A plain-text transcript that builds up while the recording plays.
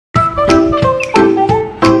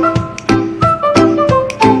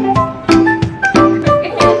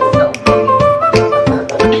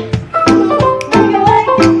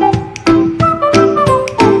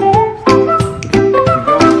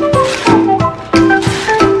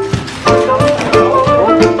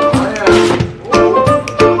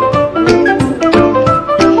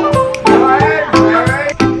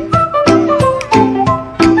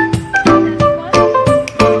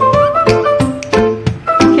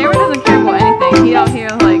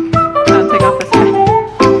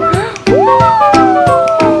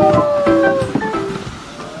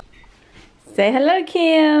Say hello,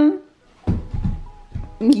 Kim.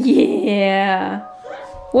 Yeah.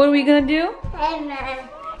 What are we gonna do?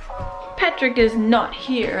 Patrick is not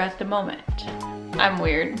here at the moment. I'm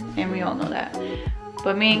weird, and we all know that.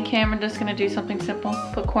 But me and Kim are just gonna do something simple.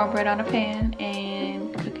 Put cornbread on a pan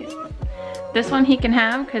and cook it. This one he can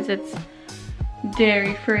have because it's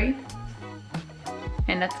dairy free.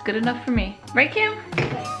 And that's good enough for me. Right, Kim?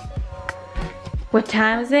 What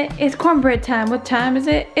time is it? It's cornbread time. What time is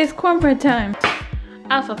it? It's cornbread time.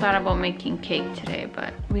 I also thought about making cake today,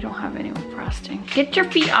 but we don't have any frosting. Get your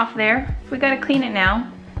feet off there. We gotta clean it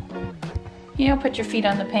now. You know, put your feet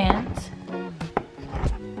on the pans.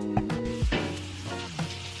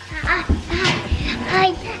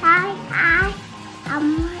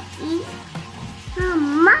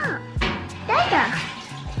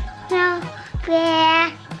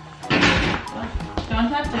 Don't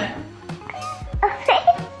touch it.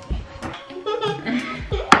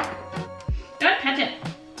 Don't touch it.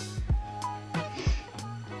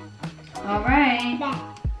 All right.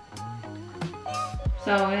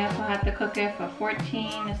 So we also have to cook it for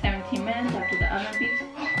 14 to 17 minutes after the oven beeps.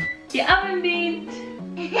 The oven beeped.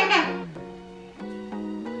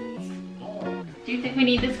 Do you think we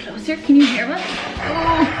need this closer? Can you hear us?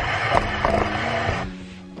 Oh.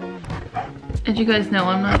 As you guys know,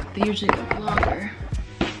 I'm not usually a vlogger.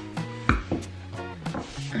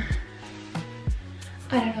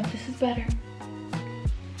 I don't know if this is better.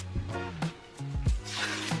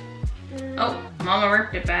 Oh, Mama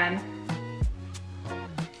ripped it bad.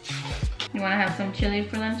 You wanna have some chili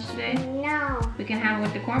for lunch today? No. We can have it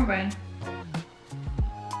with the cornbread.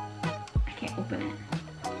 I can't open it.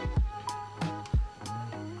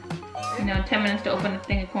 You know, 10 minutes to open a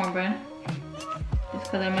thing of cornbread. Just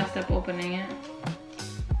because I messed up opening it.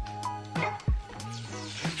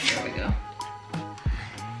 There we go.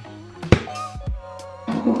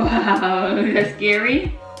 Wow, is that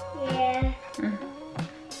scary? Yeah.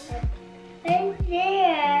 It's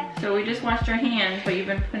there. So we just washed our hands, but you've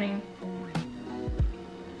been putting...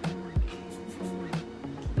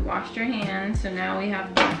 We washed your hands, so now we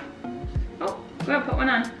have to... Oh, go ahead, put one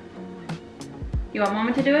on. You want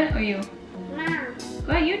Mama to do it, or you? Mom.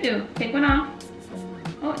 Go ahead, you do. Take one off.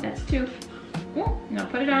 Oh, that's two. Oh, no,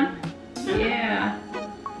 put it on. Yeah.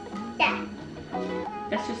 Yeah.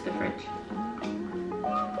 That's just the fridge.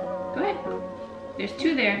 Go ahead. There's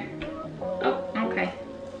two there. Oh, okay.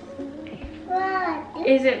 What?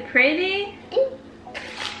 Is it pretty?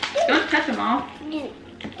 Don't touch them all.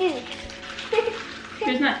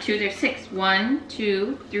 There's not two, there's six. 1,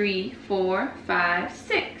 2, 3, 4, 5,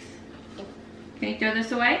 6. Can you throw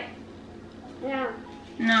this away? No.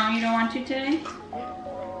 No, you don't want to today?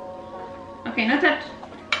 Okay, no touch.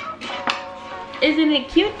 Isn't it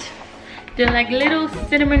cute? They're like little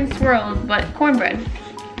cinnamon swirls, but cornbread.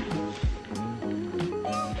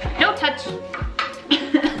 Don't touch.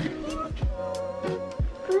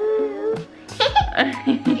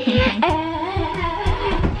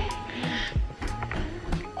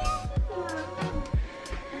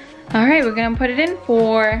 All right, we're gonna put it in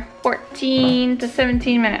for 14 to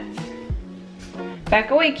 17 minutes.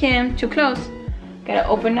 Back away, Kim, too close. Gotta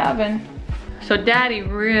open the oven. So Daddy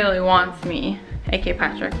really wants me, aka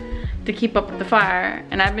Patrick, to keep up with the fire,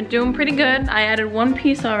 and I've been doing pretty good. I added one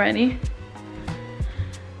piece already.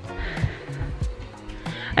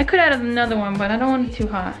 I could add another one, but I don't want it too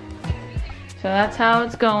hot. So that's how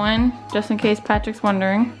it's going, just in case Patrick's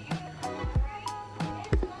wondering.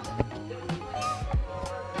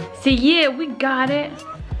 Say, yeah, we got it.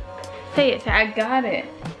 Say it, say, I got it.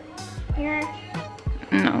 Yeah.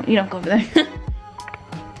 No, you don't go over there. Do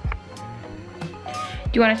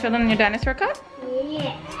you want to show them your dinosaur cup?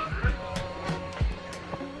 Yeah.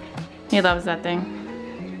 He loves that thing.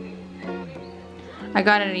 I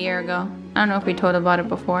got it a year ago. I don't know if we told about it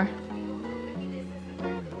before.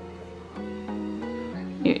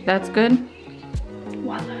 That's good?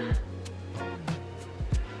 Voila.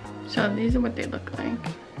 So these are what they look like.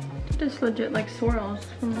 Just legit like swirls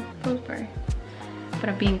from Pillsbury. But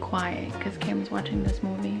I'm being quiet because Kim's watching this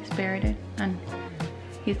movie, Spirited, and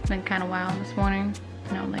he's been kind of wild this morning,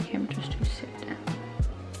 and I would like him just to sit down.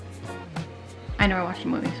 I never watched the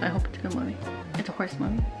movie, so I hope it's a good movie. It's a horse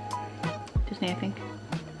movie. Disney, I think.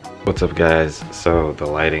 What's up, guys? So the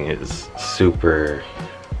lighting is super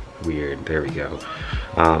weird. There we go.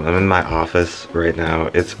 I'm in my office right now.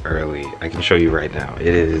 It's early. I can show you right now. It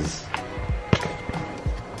is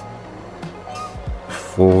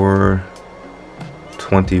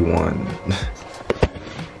 4:21.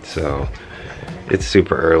 So it's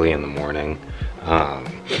super early in the morning. I'm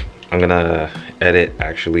gonna edit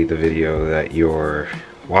actually the video that you're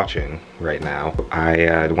watching right now.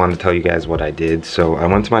 I wanted to tell you guys what I did. So I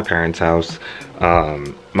went to my parents' house.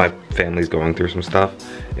 My family's going through some stuff,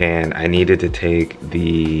 and I needed to take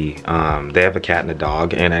the, they have a cat and a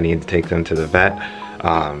dog, and I needed to take them to the vet.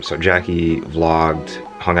 So Jackie vlogged,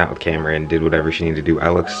 hung out with Cameron, did whatever she needed to do. I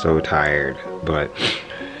look so tired, but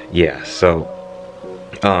yeah, so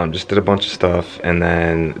just did a bunch of stuff. And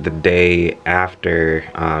then the day after,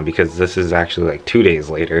 because this is actually like 2 days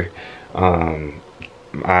later,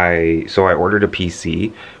 I ordered a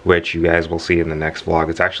PC, which you guys will see in the next vlog.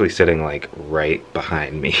 It's actually sitting like right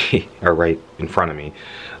behind me or right in front of me.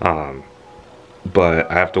 But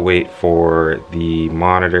I have to wait for the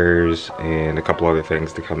monitors and a couple other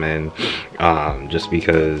things to come in, just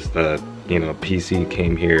because the PC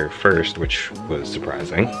came here first, which was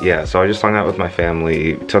surprising. Yeah, so I just hung out with my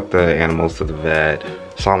family, took the animals to the vet,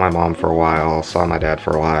 saw my mom for a while, saw my dad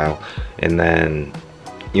for a while, and then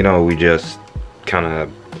we just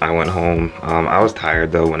I went home. I was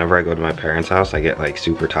tired though. Whenever I go to my parents' house, I get like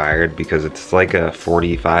super tired because it's like a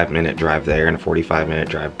 45-minute drive there and a 45-minute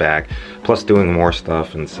drive back, plus doing more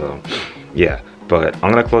stuff. And so yeah, but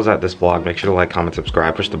I'm gonna close out this vlog. Make sure to like, comment,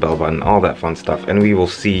 subscribe, push the bell button, all that fun stuff, and we will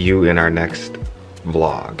see you in our next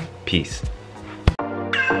vlog. Peace.